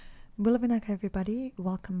Bulavinaka, everybody.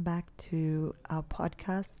 Welcome back to our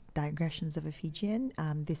podcast, Digressions of a Fijian.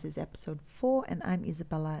 This is episode 4, and I'm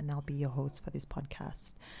Isabella, and I'll be your host for this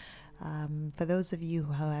podcast. For those of you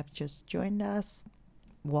who have just joined us,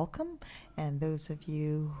 welcome. And those of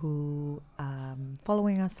you who are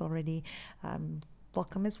following us already,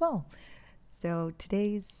 welcome as well. So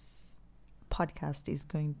today's podcast is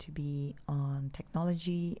going to be on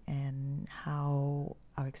technology and how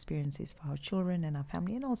our experiences for our children and our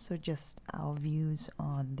family, and also just our views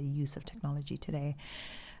on the use of technology today.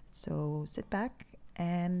 So sit back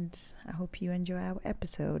and I hope you enjoy our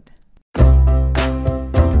episode.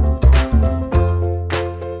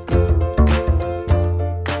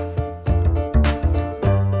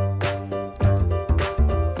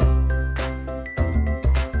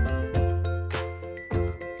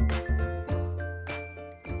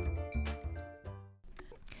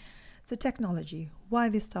 So technology, why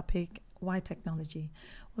this topic? Why technology?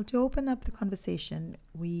 Well, to open up the conversation,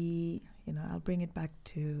 I'll bring it back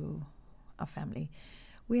to our family.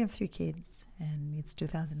 We have 3 kids and it's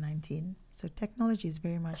 2019. So technology is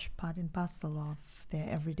very much part and parcel of their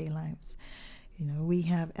everyday lives. We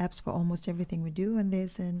have apps for almost everything we do, and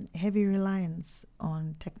there's a heavy reliance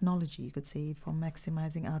on technology, you could say, for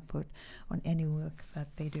maximizing output on any work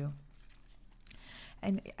that they do.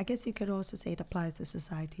 And I guess you could also say it applies to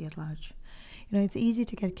society at large. It's easy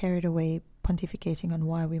to get carried away pontificating on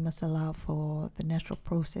why we must allow for the natural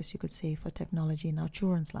process, you could say, for technology in our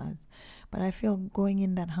children's lives. But I feel going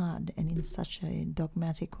in that hard and in such a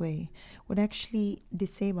dogmatic way would actually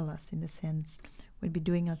disable us, in a sense. We'd be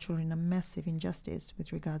doing our children a massive injustice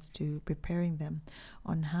with regards to preparing them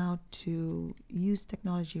on how to use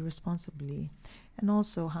technology responsibly and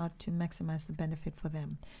also how to maximize the benefit for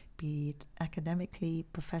them, be it academically,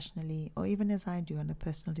 professionally, or even as I do on a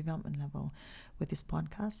personal development level with this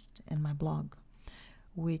podcast and my blog,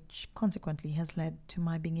 which consequently has led to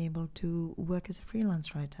my being able to work as a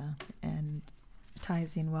freelance writer and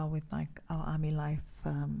ties in well with our army life,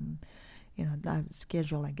 life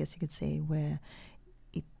schedule, I guess you could say, where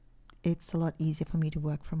it's a lot easier for me to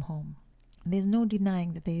work from home. There's no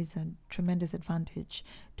denying that there is a tremendous advantage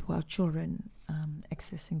to our children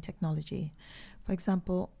accessing technology. For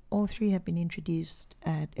example, all 3 have been introduced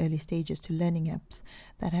at early stages to learning apps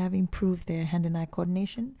that have improved their hand and eye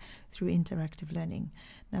coordination through interactive learning.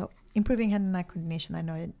 Now, improving hand and eye coordination, I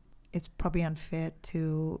know it's probably unfair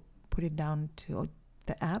to put it down to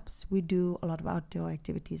the apps. We do a lot of outdoor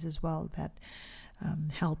activities as well that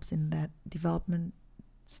helps in that development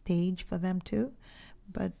stage for them too.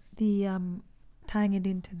 But the tying it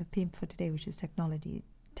into the theme for today, which is technology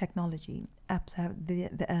apps have the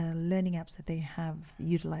learning apps that they have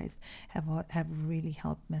utilized have really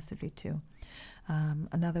helped massively too.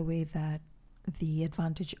 Another way that the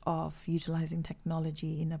advantage of utilizing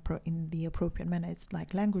technology in the appropriate manner, it's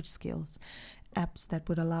like language skills, apps that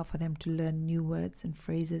would allow for them to learn new words and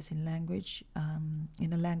phrases in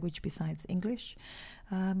a language besides English.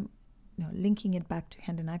 Linking it back to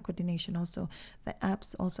hand and eye coordination also, the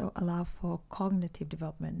apps also allow for cognitive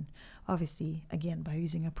development. Obviously, again, by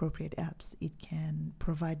using appropriate apps, it can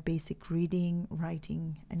provide basic reading,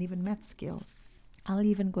 writing, and even math skills. I'll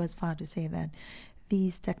even go as far to say that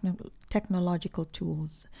these technological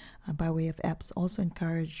tools, by way of apps, also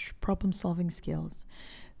encourage problem-solving skills.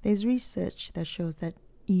 There's research that shows that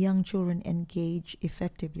young children engage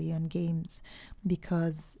effectively on games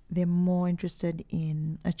because they're more interested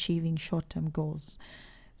in achieving short-term goals.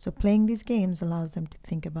 So playing these games allows them to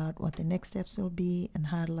think about what the next steps will be and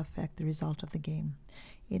how it'll affect the result of the game.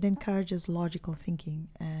 It encourages logical thinking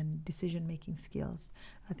and decision-making skills.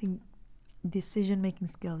 I think decision-making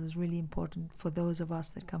skills is really important for those of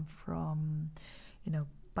us that come from,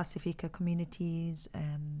 Pacifica communities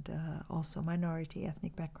and also minority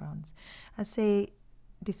ethnic backgrounds. I say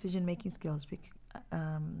decision-making skills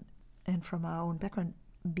and from our own background,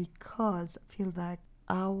 because I feel like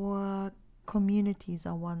our communities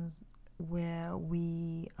are ones where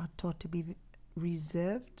we are taught to be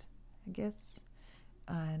reserved, I guess,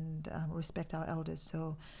 and respect our elders.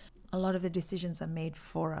 So a lot of the decisions are made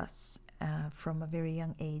for us from a very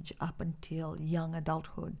young age up until young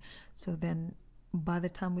adulthood. So then by the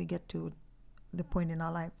time we get to the point in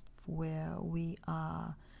our life where we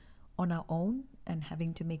are on our own and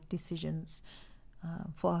having to make decisions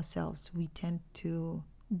for ourselves, we tend to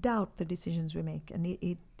doubt the decisions we make, and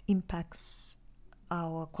it impacts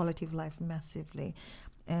our quality of life massively.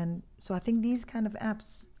 And so I think these kind of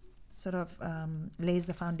apps sort of lays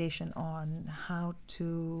the foundation on how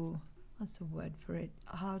to, what's the word for it?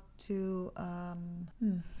 How to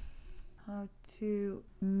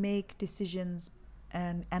make decisions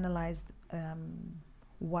and analyze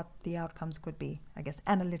what the outcomes could be. I guess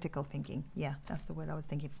analytical thinking. Yeah, that's the word I was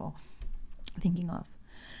thinking of.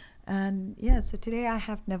 And yeah, so today I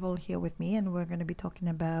have Neville here with me, and we're going to be talking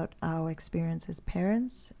about our experience as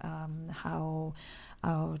parents, how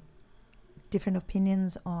our different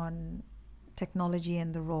opinions on technology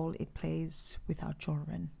and the role it plays with our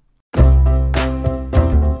children.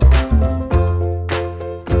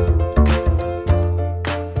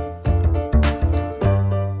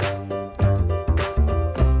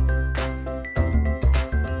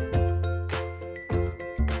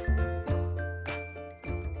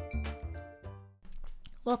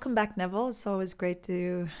 Welcome back, Neville. It's always great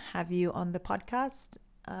to have you on the podcast.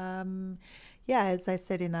 As I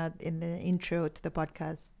said in the intro to the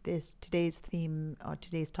podcast, today's theme or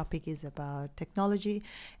today's topic is about technology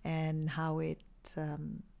and how it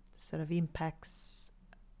sort of impacts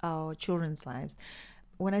our children's lives.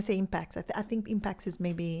 When I say impacts, I think impacts is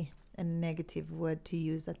maybe a negative word to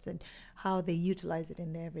use. That's how they utilize it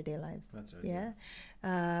in their everyday lives. That's right.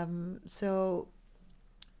 Yeah. So,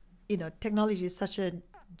 technology is such a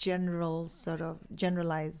generalized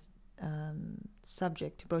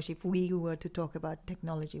subject. Brosh, if we were to talk about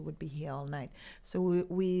technology, would be here all night. So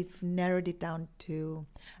we've narrowed it down to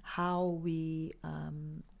how we,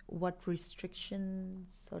 what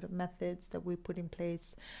restrictions, sort of methods that we put in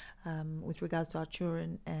place with regards to our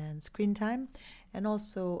children and screen time, and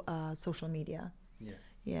also social media.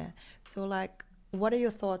 Yeah. So, what are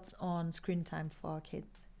your thoughts on screen time for our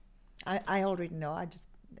kids? I already know.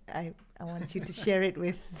 I want you to share it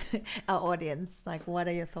with our audience. What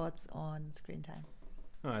are your thoughts on screen time?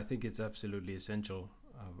 I think it's absolutely essential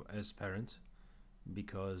as parents,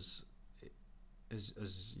 because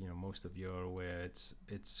as most of you are aware,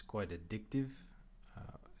 it's quite addictive,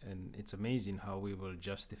 and it's amazing how we will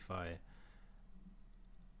justify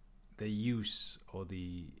the use or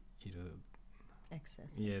the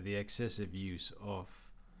the excessive use of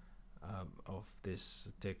this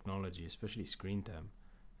technology, especially screen time.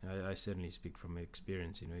 I certainly speak from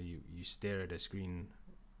experience. You stare at a screen,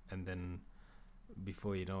 and then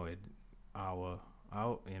before you know it, an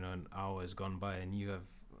hour has gone by, and you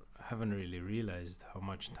haven't really realized how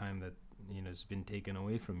much time that has been taken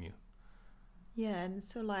away from you. Yeah, and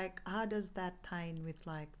so how does that tie in with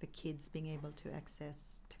the kids being able to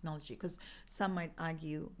access technology? Because some might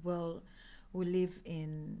argue, well, we live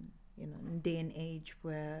in a day and age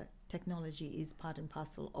where technology is part and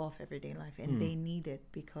parcel of everyday life, and they need it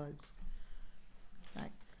because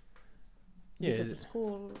of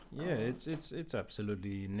school. Yeah, it's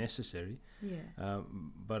absolutely necessary. Yeah.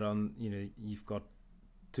 But on you've got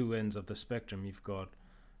two ends of the spectrum. You've got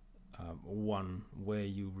one where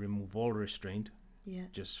you remove all restraint. Yeah.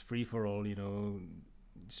 Just free for all.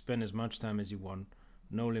 Spend as much time as you want,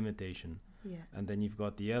 no limitation. Yeah. And then you've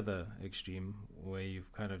got the other extreme where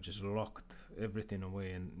you've kind of just locked everything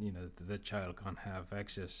away, and the child can't have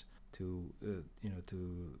access to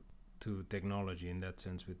to technology in that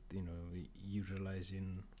sense, with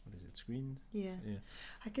utilizing screens. Yeah.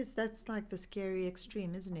 I guess that's the scary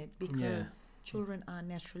extreme, isn't it? Because children are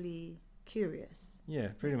naturally curious. Yeah,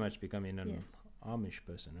 pretty much becoming an Amish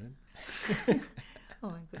person, right? Oh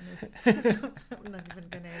my goodness. I'm not even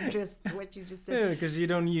going to address what you just said. Yeah, because you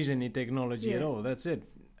don't use any technology at all. That's it.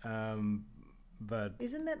 But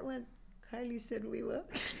isn't that what Kylie said we were?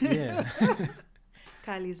 Yeah.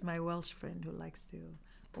 Kylie's my Welsh friend who likes to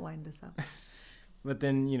wind us up. But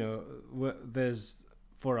then, there's,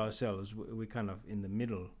 for ourselves, we kind of in the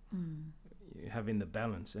middle, having the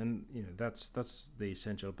balance. And, that's the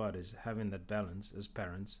essential part, is having that balance as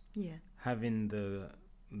parents. Yeah. Having the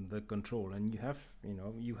control, and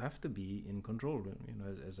you have to be in control,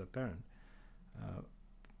 as a parent,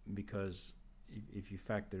 because if you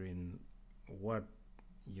factor in what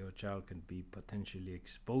your child can be potentially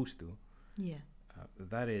exposed to,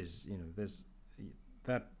 that is, there's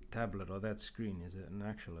that tablet or that screen is an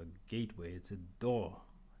actual gateway. It's a door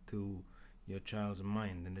to your child's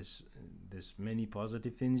mind, and there's many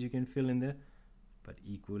positive things you can fill in there, but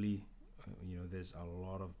equally there's a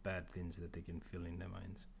lot of bad things that they can fill in their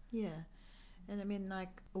minds. Yeah. And I mean,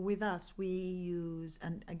 with us, we use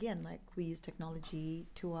technology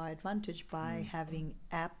to our advantage by having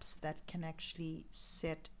apps that can actually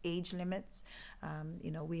set age limits.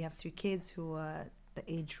 We have 3 kids who are, the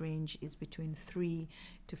age range is between 3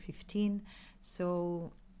 to 15.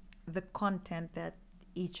 So the content that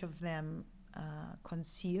each of them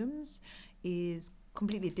consumes is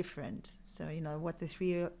completely different. So, what the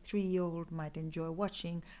 3-year-old might enjoy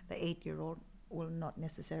watching, the 8-year-old will not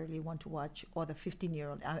necessarily want to watch, or the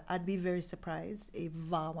 15-year-old. I'd be very surprised if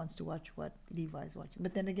Va wants to watch what Levi is watching.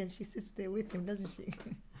 But then again, she sits there with him, doesn't she?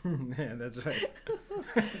 Yeah, that's right.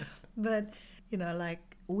 But, like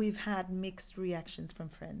we've had mixed reactions from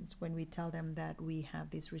friends when we tell them that we have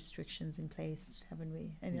these restrictions in place, haven't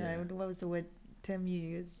we? And what was the term you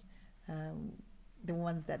used? The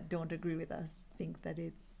ones that don't agree with us think that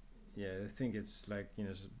it's... Yeah, I think it's like,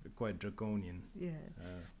 quite draconian. Yeah.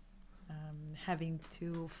 Having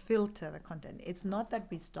to filter the content. It's not that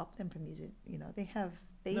we stop them from using,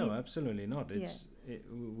 No, absolutely not.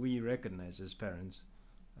 We recognize as parents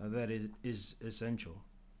that is essential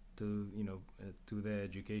to to their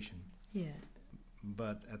education. Yeah.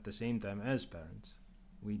 But at the same time, as parents,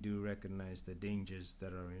 we do recognize the dangers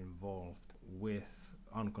that are involved with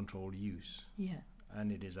uncontrolled use. Yeah.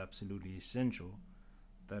 And it is absolutely essential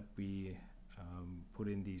that we put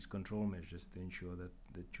in these control measures to ensure that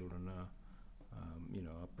the children are,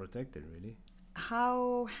 are protected. Really.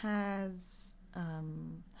 How has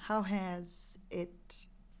it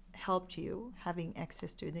helped you having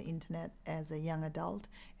access to the internet as a young adult,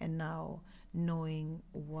 and now knowing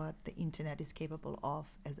what the internet is capable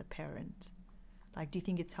of as a parent? Like, do you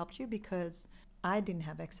think it's helped you? Because I didn't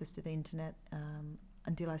have access to the internet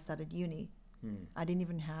until I started uni. I didn't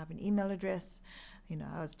even have an email address.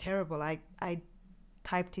 I was terrible. I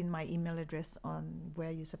typed in my email address on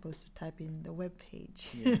where you're supposed to type in the web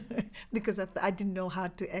page. Yeah. Because I didn't know how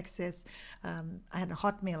to access. I had a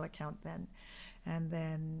Hotmail account then, and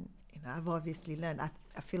then I've obviously learned.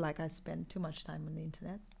 I feel like I spend too much time on the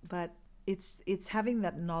internet, but it's having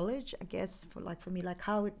that knowledge, I guess, for me. Like,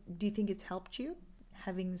 how do you think it's helped you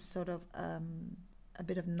having sort of a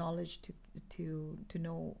bit of knowledge to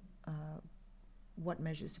know what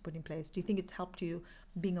measures to put in place? Do you think it's helped you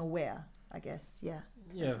being aware, I guess? Yeah.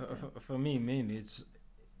 Yeah, for me, mainly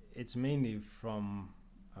it's mainly from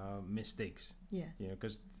mistakes. Yeah.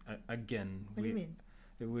 Because again, what do you mean?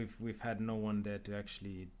 We've had no one there to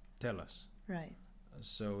actually tell us. Right.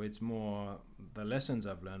 So it's more the lessons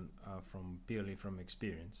I've learned are purely from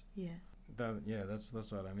experience. Yeah.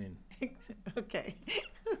 That's what I mean. Okay.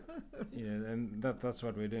 And that's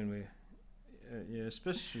what we're doing.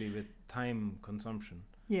 Especially with time consumption.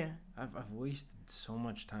 Yeah. I've wasted so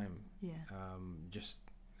much time. Yeah. Just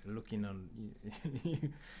looking on.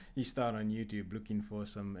 You start on YouTube looking for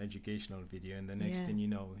some educational video, and the next thing you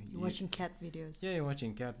know, you're watching cat videos. Yeah, you're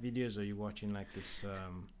watching cat videos, or you're watching like this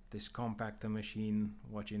compactor machine,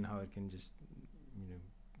 watching how it can just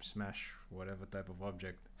smash whatever type of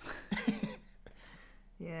object.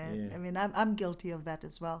 Yeah, I mean, I'm guilty of that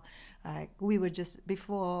as well. We were just,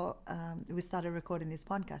 before we started recording this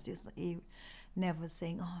podcast, he never was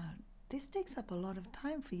saying, oh, this takes up a lot of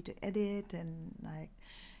time for you to edit and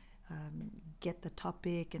get the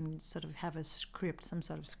topic and sort of have some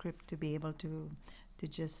sort of script to be able to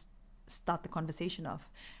just start the conversation off.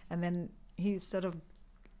 And then he sort of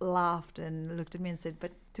laughed and looked at me and said,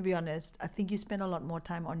 but to be honest, I think you spend a lot more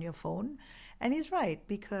time on your phone. And he's right,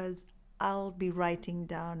 because I'll be writing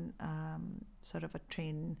down sort of a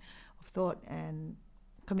train of thought and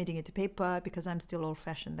committing it to paper, because I'm still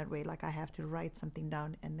old-fashioned that way. Like, I have to write something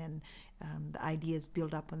down, and then the ideas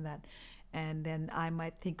build up on that. And then I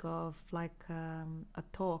might think of like a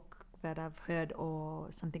talk that I've heard or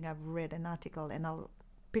something I've read, an article, and I'll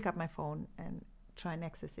pick up my phone and try and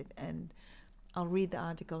access it, and I'll read the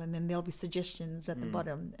article, and then there'll be suggestions at the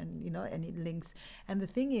bottom, and any links. And the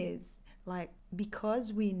thing is, like,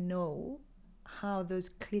 because we know how those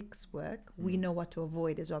clicks work, we know what to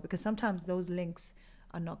avoid as well, because sometimes those links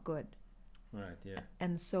are not good. Right, yeah.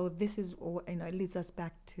 And so this is, it leads us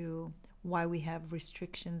back to why we have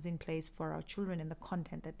restrictions in place for our children and the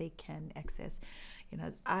content that they can access.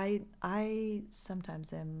 I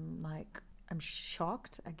sometimes I'm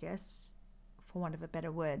shocked, I guess, for want of a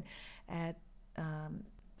better word, at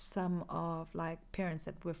some of like parents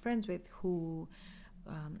that we're friends with who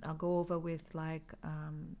I'll go over with, like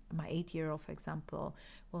my 8-year-old, for example.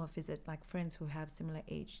 We'll visit like friends who have similar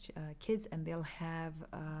aged kids, and they'll have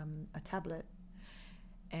a tablet,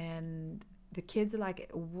 and the kids are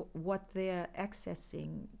like, what they're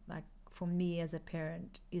accessing, like, for me as a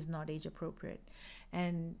parent, is not age appropriate.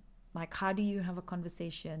 And like, how do you have a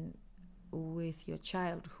conversation with your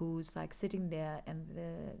child who's like sitting there, and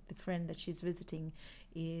the friend that she's visiting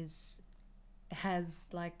has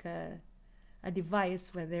like a device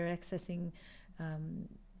where they're accessing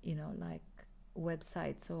like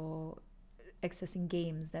websites or accessing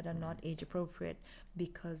games that are not age appropriate?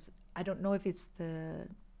 Because I don't know if it's the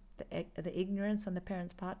ignorance on the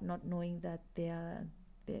parents' part, not knowing that there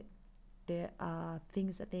are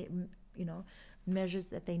things that they measures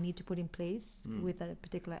that they need to put in place with a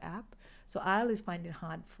particular app. So I always find it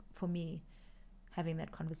hard for me having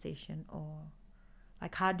that conversation, or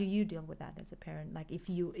Like, how do you deal with that as a parent? Like, if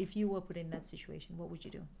you were put in that situation, what would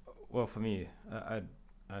you do? Well, for me, I'd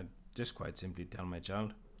just quite simply tell my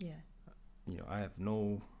child. Yeah. I have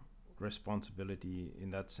no responsibility in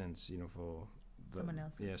that sense, for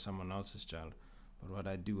someone else's child. But what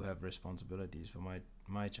I do have responsibilities for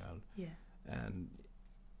my child. Yeah. And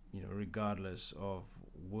regardless of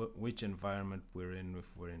which environment we're in, if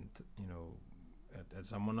we're in at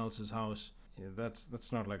someone else's house,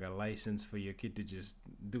 that's not like a license for your kid to just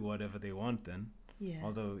do whatever they want then. Yeah.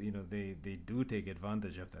 Although they do take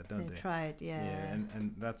advantage of that, don't they? They try it, yeah. Yeah,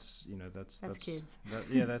 and that's kids.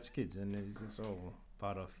 That's kids, and it's all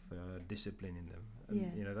part of disciplining them.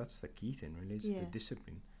 And, that's the key thing, really. It's the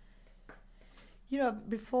discipline.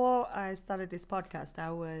 Before I started this podcast,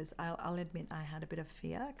 I'll admit I had a bit of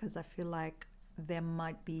fear, because I feel like there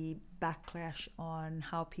might be backlash on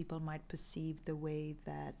how people might perceive the way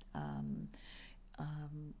that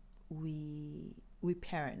we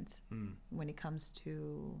parent when it comes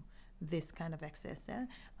to this kind of access.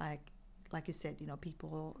 Like you said,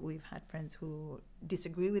 we've had friends who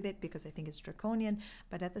disagree with it because I think it's draconian,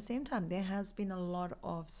 but at the same time there has been a lot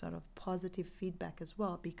of sort of positive feedback as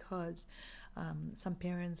well, because some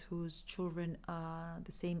parents whose children are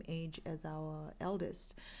the same age as our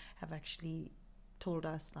eldest have actually told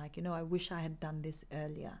us, like, I wish I had done this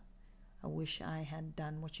earlier. I wish I had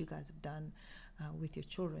done what you guys have done with your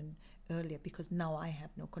children earlier, because now I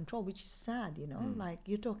have no control, which is sad, like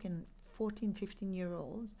you're talking 14,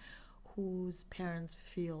 15-year-olds whose parents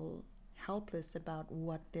feel helpless about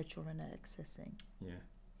what their children are accessing. Yeah.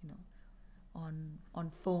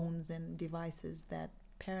 On phones and devices that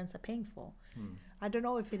parents are paying for. I don't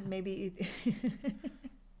know if it maybe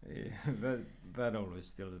yeah, that always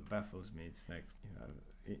still baffles me. It's like,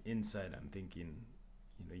 inside I'm thinking,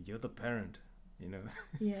 you're the parent,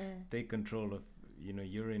 yeah. Take control of,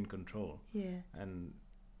 you're in control. Yeah. And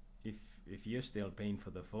if you're still paying for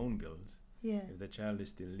the phone bills, yeah. if the child is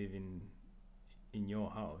still living in your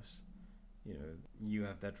house, you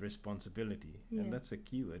have that responsibility. Yeah. And that's the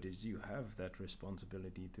keyword, is you have that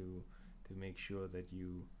responsibility to make sure that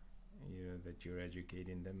that you're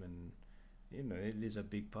educating them, and it is a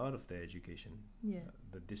big part of their education. Yeah.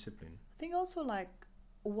 The discipline. I think also, like,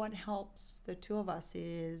 what helps the two of us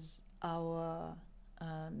is our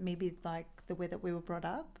maybe like the way that we were brought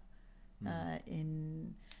up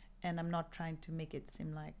and I'm not trying to make it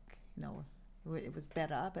seem like it was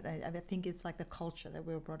better, but I think it's like the culture that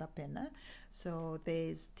we were brought up in. So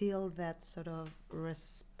there's still that sort of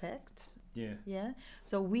respect. Yeah.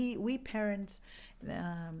 So we parent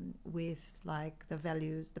with like the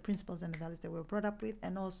values, the principles and the values that we were brought up with,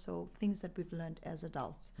 and also things that we've learned as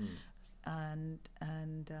adults. And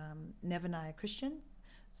Nev and I are Christian,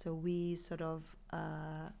 so we sort of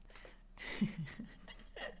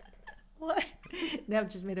what? Nev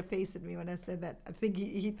just made a face at me when I said that. I think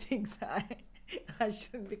he thinks I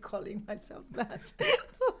shouldn't be calling myself that.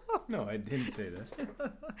 No, I didn't say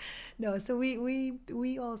that. No, so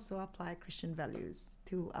we also apply Christian values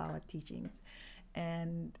to our teachings.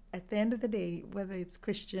 And at the end of the day, whether it's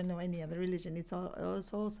Christian or any other religion, it's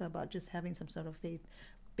also about just having some sort of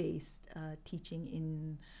faith-based teaching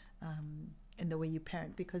in the way you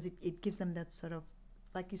parent, because it gives them that sort of,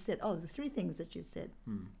 like you said, the three things that you said.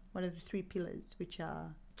 What are the three pillars, which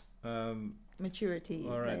are maturity?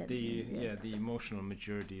 All right, the emotional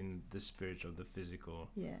maturity, and the spiritual, the physical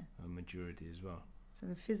maturity as well. So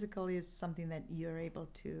the physical is something that you're able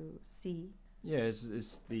to see. Yeah,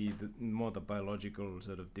 it's the more the biological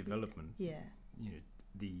sort of development. Yeah.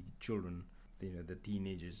 The children, the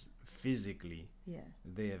teenagers, physically,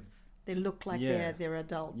 they look like they're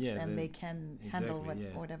adults, and they can handle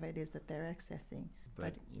whatever it is that they're accessing.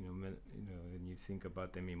 But when you think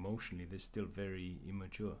about them emotionally, they're still very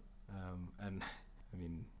immature. And I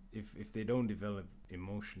mean, if they don't develop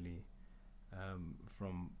emotionally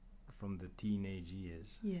from the teenage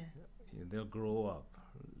years, they'll grow up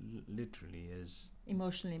literally as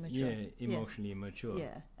emotionally mature. Emotionally immature.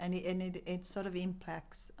 Yeah, and it sort of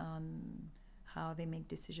impacts on how they make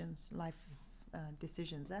decisions, life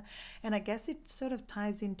decisions. And I guess it sort of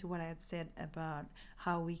ties into what I had said about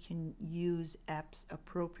how we can use apps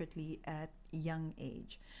appropriately at young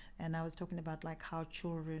age. And I was talking about like how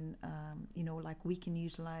children, like we can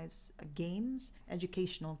utilize games,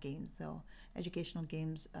 educational games,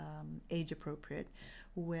 age appropriate,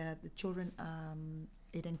 where the children,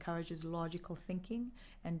 it encourages logical thinking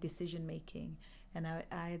and decision making. And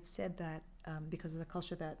I had said that because of the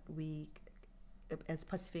culture that we as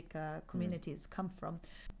Pacific communities come from,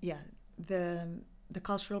 the the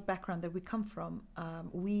cultural background that we come from,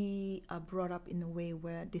 we are brought up in a way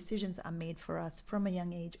where decisions are made for us from a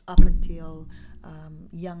young age up until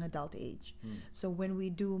young adult age. So when we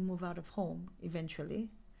do move out of home eventually,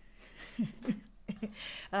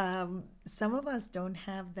 some of us don't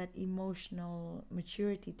have that emotional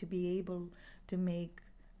maturity to be able to make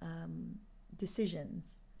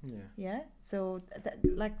decisions. Yeah. So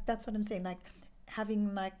that's what I'm saying. Like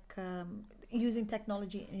having using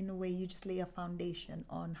technology in a way, you just lay a foundation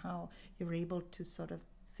on how you're able to sort of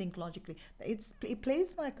think logically. It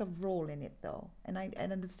plays like a role in it though, and I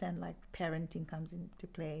understand like parenting comes into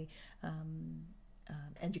play,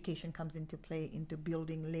 education comes into play, into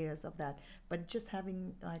building layers of that. But just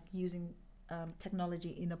having like using technology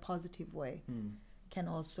in a positive way can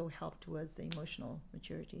also help towards the emotional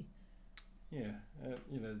maturity. Yeah,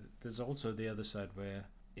 there's also the other side where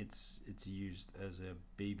it's used as a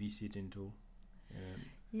babysitting tool.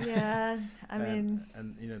 Yeah, I mean,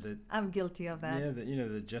 and I'm guilty of that. Yeah,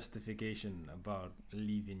 the justification about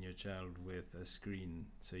leaving your child with a screen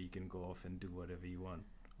so you can go off and do whatever you want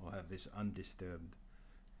or have this undisturbed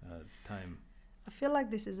time. I feel like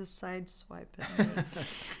this is a side swipe.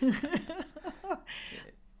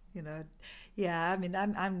 Yeah. I mean,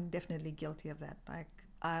 I'm definitely guilty of that. Like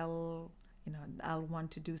I'll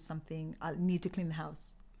want to do something. I'll need to clean the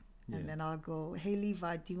house. And then I'll go, hey,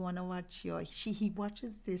 Levi, do you want to watch he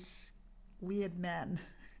watches this weird man.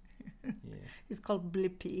 He's called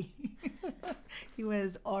Blippi. He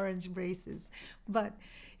wears orange braces. But,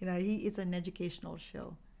 it's an educational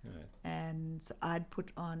show. Right. And so I'd put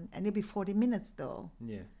on, and it'll be 40 minutes though.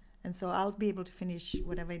 Yeah. And so I'll be able to finish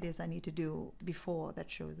whatever it is I need to do before that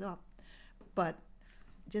shows up. But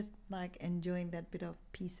just like enjoying that bit of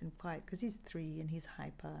peace and quiet, because he's 3 and he's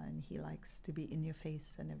hyper and he likes to be in your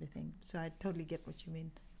face and everything. So I totally get what you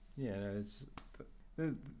mean. Yeah, it's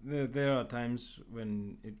there are times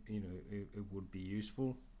when it would be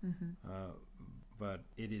useful, but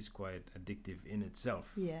it is quite addictive in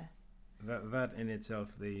itself. Yeah, that in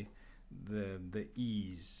itself, the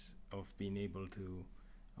ease of being able to,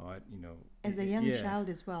 as a young child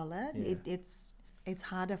as well, it's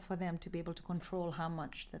harder for them to be able to control how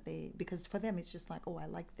much that because for them it's just like, oh, I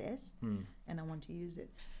like this and I want to use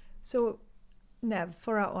it. So Nev,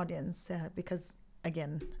 for our audience, because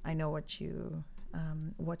again, I know what your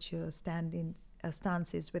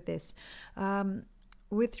stance is with this,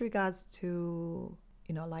 with regards to,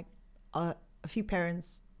 a few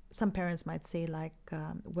parents, some parents might say like,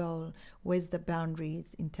 well, where's the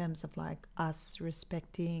boundaries in terms of like us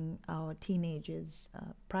respecting our teenagers'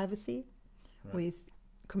 privacy? Right. With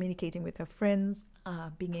communicating with her friends,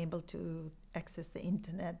 being able to access the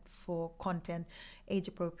internet for content,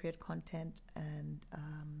 age-appropriate content, and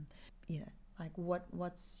like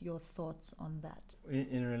what's your thoughts on that?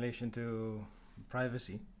 In relation to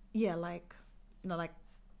privacy? Yeah, like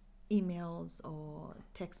emails or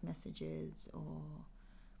text messages or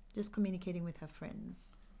just communicating with her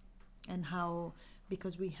friends, and how,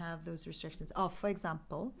 because we have those restrictions. Oh, for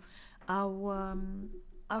example, our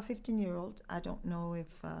 15-year-old, I don't know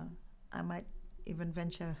if I might even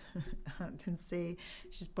venture out and say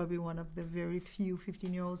she's probably one of the very few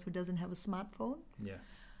 15-year-olds who doesn't have a smartphone. Yeah.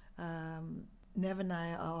 Nev and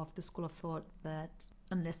I are of the school of thought that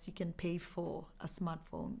unless you can pay for a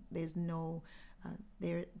smartphone, there's no,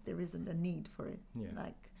 there isn't a need for it. Yeah.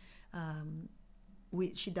 Like,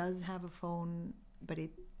 she does have a phone, but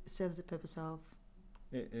it serves the purpose of.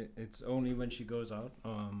 It's only when she goes out.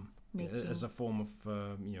 As a form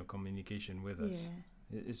of communication with us.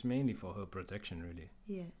 It's mainly for her protection, really.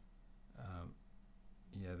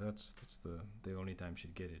 That's the only time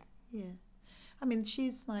she'd get it. I mean,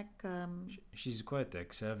 she's like she's quite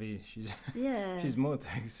tech savvy. She's more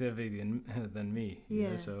tech savvy than me.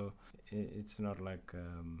 So it's not like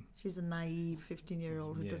she's a naive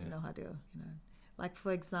 15-year-old who doesn't know how to, like,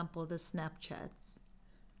 for example, the Snapchats.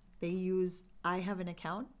 I have an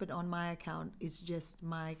account, but on my account is just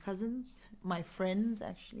my cousins, my friends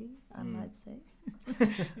actually, I might say,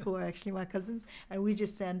 who are actually my cousins, and we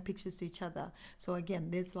just send pictures to each other. So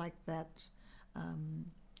again, there's like that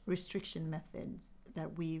restriction methods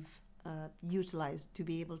that we've utilized to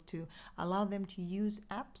be able to allow them to use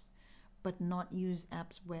apps, but not use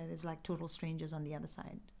apps where there's like total strangers on the other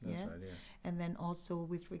side. That's right, yeah. And then also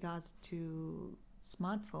with regards to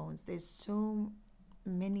smartphones, there's so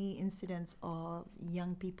many incidents of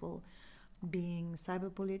young people being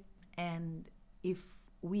cyberbullied, and if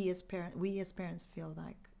we as parents feel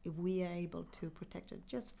like if we are able to protect her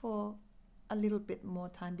just for a little bit more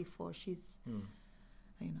time before she's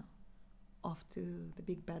off to the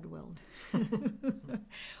big bad world,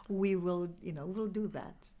 we'll do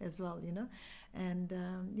that as well, And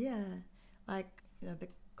like the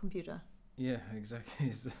computer. Yeah,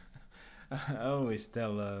 exactly. I always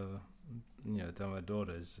tell tell my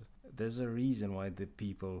daughters, there's a reason why the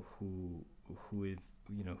people who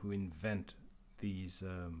invent these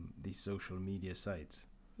social media sites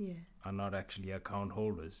are not actually account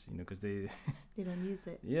holders, because they don't use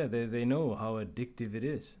it. Yeah, they know how addictive it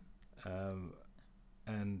is,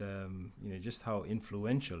 and just how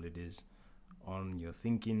influential it is on your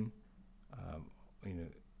thinking,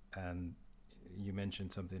 and you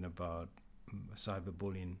mentioned something about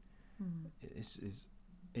cyberbullying.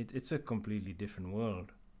 It's a completely different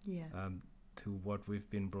world to what we've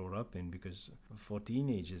been brought up in, because for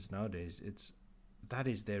teenagers nowadays that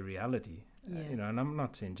is their reality. And I'm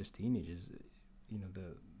not saying just teenagers,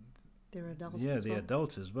 they're adults the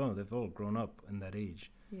adults as well. They've all grown up in that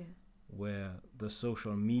age where the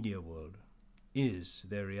social media world is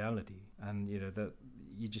their reality, and that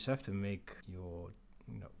you just have to make your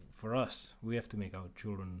for us, we have to make our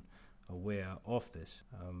children aware of this,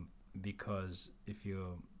 because if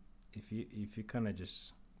you kind of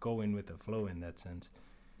just go in with the flow in that sense,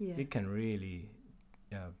 it can really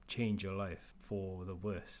change your life for the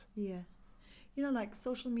worse. Like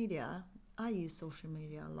social media, I use social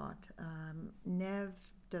media a lot. Nev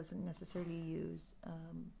doesn't necessarily use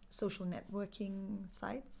social networking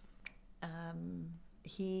sites. I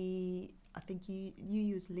think you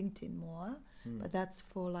use LinkedIn more, but that's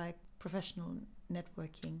for like professional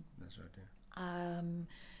networking. That's right, yeah.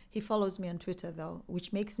 He follows me on Twitter though,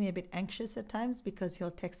 which makes me a bit anxious at times, because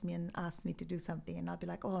he'll text me and ask me to do something, and I'll be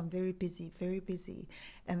like, oh, I'm very busy.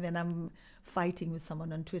 And then I'm fighting with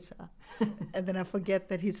someone on Twitter. And then I forget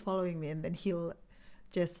that he's following me, and then he'll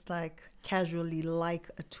just like casually like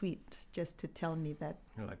a tweet just to tell me that.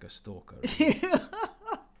 You're like a stalker.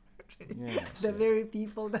 The very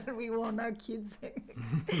people that we want our kids.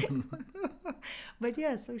 But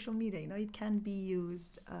social media, it can be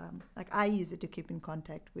used. Like I use it to keep in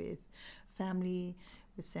contact with family.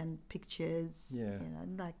 We send pictures,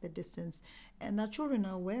 like the distance. And our children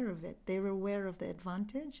are aware of it. They're aware of the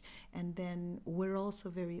advantage. And then we're also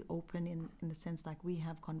very open in the sense like we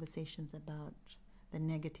have conversations about the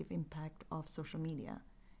negative impact of social media,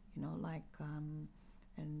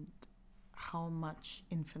 and how much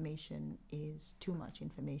information is too much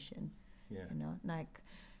information. Like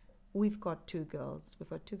we've got two girls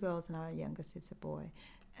and our youngest is a boy,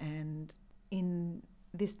 and in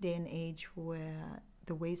this day and age where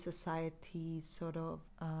the way society sort of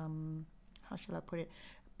how shall I put it,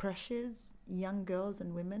 pressures young girls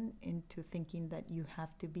and women into thinking that you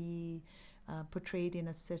have to be portrayed in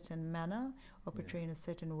a certain manner or portrayed in a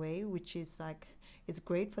certain way, which is like, it's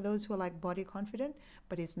great for those who are like body confident,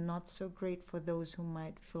 but it's not so great for those who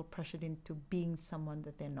might feel pressured into being someone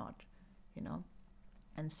that they're not,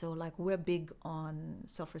 And so like we're big on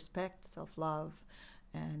self-respect, self-love,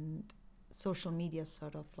 and social media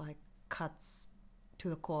sort of like cuts to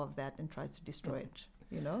the core of that and tries to destroy it,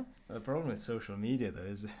 The problem with social media though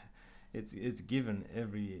is it's given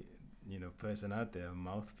every person out there a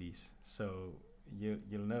mouthpiece, so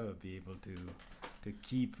you'll never be able to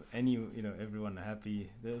keep everyone happy.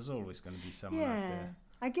 There's always going to be someone out there.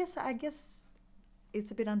 I guess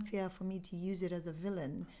it's a bit unfair for me to use it as a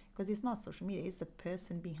villain, because it's not social media, it's the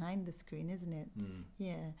person behind the screen, isn't it?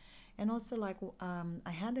 And also like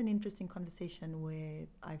I had an interesting conversation with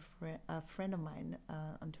a friend of mine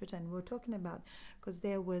on Twitter, and we were talking about, because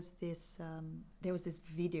there was this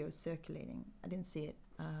video circulating. I didn't see it.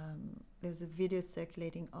 There was a video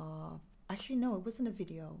circulating of, actually no, it wasn't a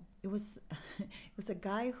video. It was a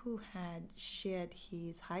guy who had shared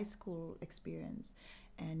his high school experience,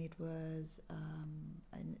 and it was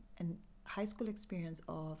an high school experience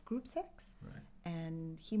of group sex. Right.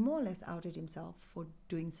 And he more or less outed himself for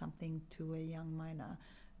doing something to a young minor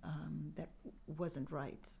that wasn't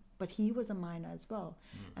right. But he was a minor as well.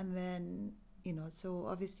 And then, so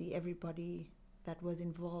obviously everybody that was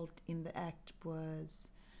involved in the act was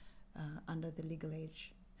under the legal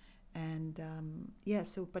age. And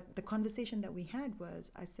but the conversation that we had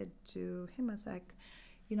was, I said to him, I was like,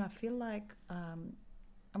 I feel like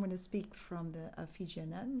I'm going to speak from the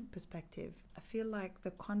Fijian perspective. I feel like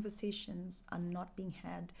the conversations are not being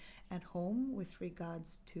had at home with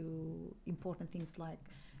regards to important things like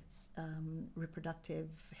reproductive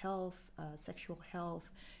health, sexual health,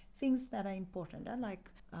 things that are important. And like,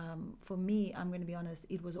 for me, I'm going to be honest,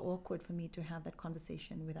 it was awkward for me to have that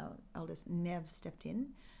conversation with our eldest. Nev stepped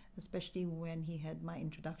in, especially when he had my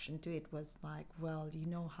introduction to it, was like, well, you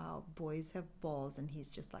know how boys have balls, and he's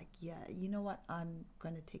just like, yeah, you know what, I'm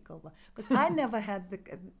going to take over. Because I never had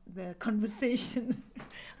the conversation.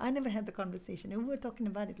 I never had the conversation. And we were talking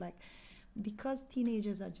about it like, because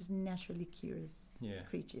teenagers are just naturally curious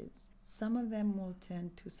creatures. Some of them will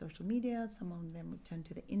turn to social media, some of them will turn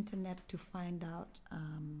to the internet to find out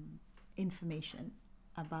information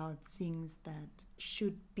about things that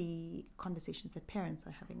should be conversations that parents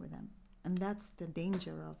are having with them. And that's the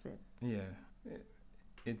danger of it. Yeah.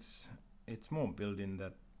 It's more building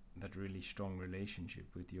that really strong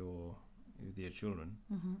relationship with your children,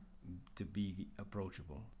 to be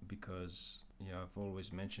approachable, because I've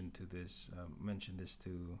always mentioned this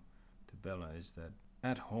to Bella, is that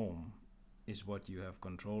at home is what you have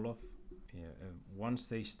control of. Once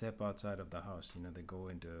they step outside of the house, they go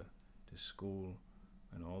into school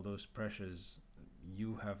and all those pressures,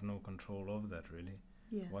 you have no control of that really.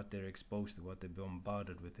 What they're exposed to, what they're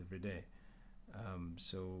bombarded with every day.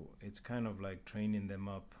 So it's kind of like training them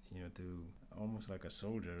up, to almost like a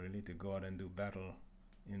soldier, really, to go out and do battle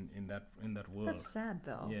in that world. That's sad,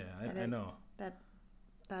 though. Yeah, I know.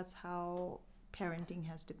 That's how parenting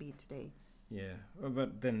has to be today. Yeah,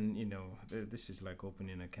 but then this is like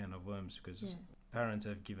opening a can of worms, because parents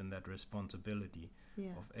have given that responsibility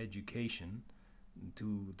of education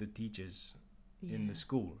to the teachers in the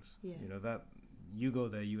schools. That you go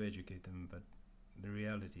there, you educate them, but the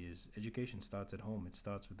reality is education starts at home. It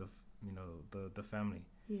starts with the family,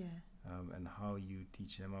 and how you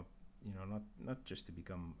teach them up, not just to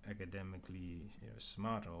become academically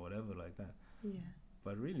smart or whatever like that,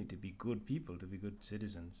 but really to be good people, to be good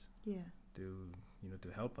citizens, to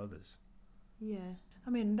help others. I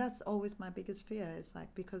mean, that's always my biggest fear. It's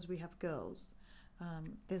like, because we have girls,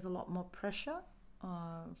 there's a lot more pressure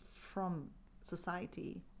from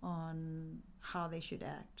society on how they should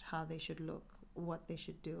act, how they should look, what they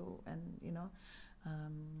should do, and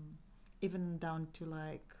even down to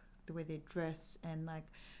like the way they dress, and like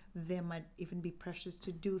there might even be pressures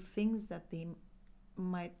to do things that they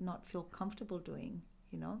might not feel comfortable doing,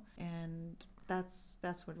 and that's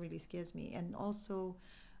what really scares me. And also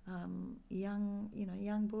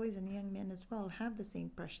young boys and young men as well have the same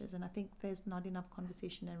pressures, and I think there's not enough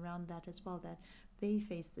conversation around that as well, that they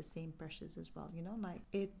face the same pressures as well. Like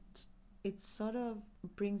it sort of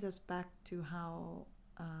brings us back to how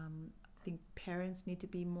I think parents need to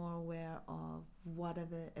be more aware of what are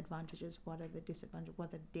the advantages, what are the disadvantages, what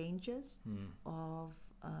are the dangers of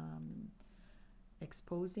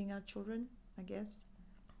exposing our children, I guess.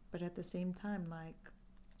 But at the same time,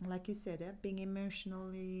 like you said, being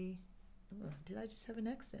emotionally... did I just have an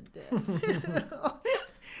accent there?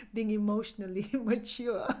 Being emotionally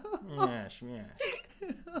mature. Yes.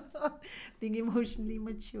 Being emotionally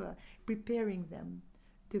mature, preparing them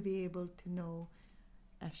to be able to know,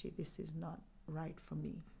 actually, this is not right for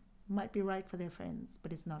me. Might be right for their friends,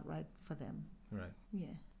 but it's not right for them. Right.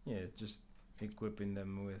 Yeah, just equipping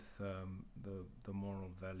them with the moral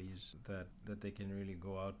values that they can really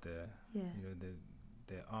go out there.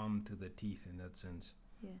 They're armed to the teeth in that sense.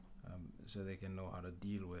 So they can know how to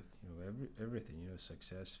deal with everything,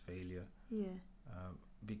 success, failure.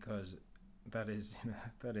 Because that is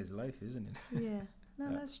life, isn't it?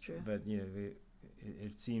 That's true. But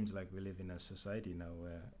it seems like we live in a society now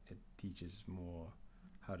where it teaches more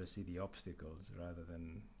how to see the obstacles rather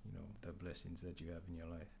than the blessings that you have in your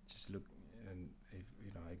life. Just look, and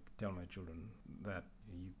if I tell my children that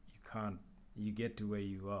you get to where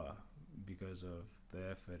you are because of the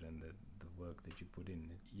effort and the work that you put in.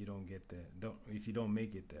 You don't get there. If you don't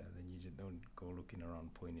make it there, then you just don't go looking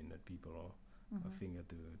around pointing at people or a finger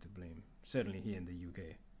to blame. Certainly here in the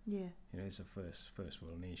UK. It's a first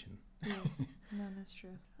world nation. No, that's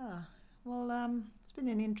true. Well, it's been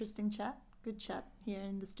an interesting chat. Good chat here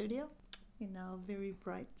in the studio in our very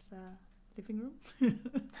bright living room.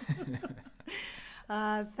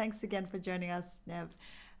 Thanks again for joining us, Nev.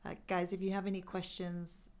 Guys, if you have any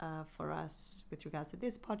questions for us with regards to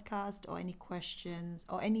this podcast, or any questions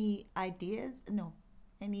or any ideas,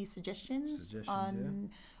 any suggestions on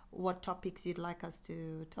what topics you'd like us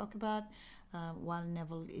to talk about, while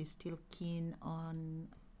Neville is still keen on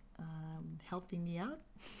helping me out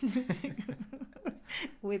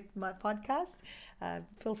with my podcast,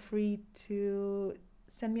 feel free to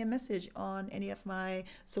send me a message on any of my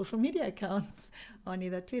social media accounts, on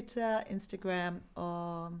either Twitter, Instagram,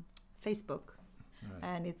 or Facebook. Right.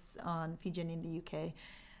 And it's on Fijian in the UK.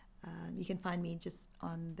 You can find me just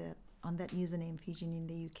on that username, Fijian in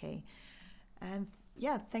the UK. And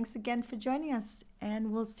thanks again for joining us,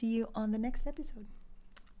 and we'll see you on the next episode.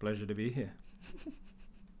 Pleasure to be here.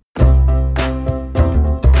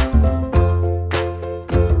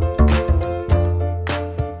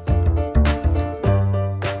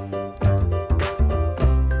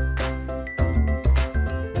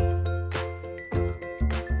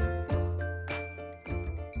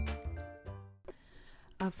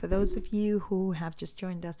 For those of you who have just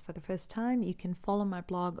joined us for the first time, you can follow my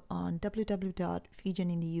blog on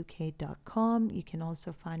www.fijianintheuk.com. You can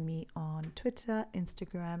also find me on Twitter,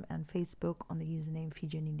 Instagram, and Facebook on the username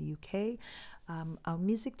Fijian in the UK. Our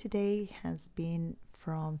music today has been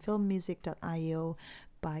from filmmusic.io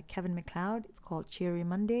by Kevin MacLeod. It's called Cheery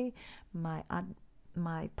Monday. My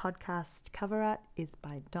podcast cover art is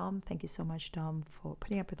by Dom. Thank you so much, Dom, for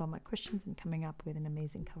putting up with all my questions and coming up with an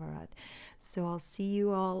amazing cover art. So I'll see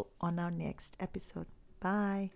you all on our next episode. Bye.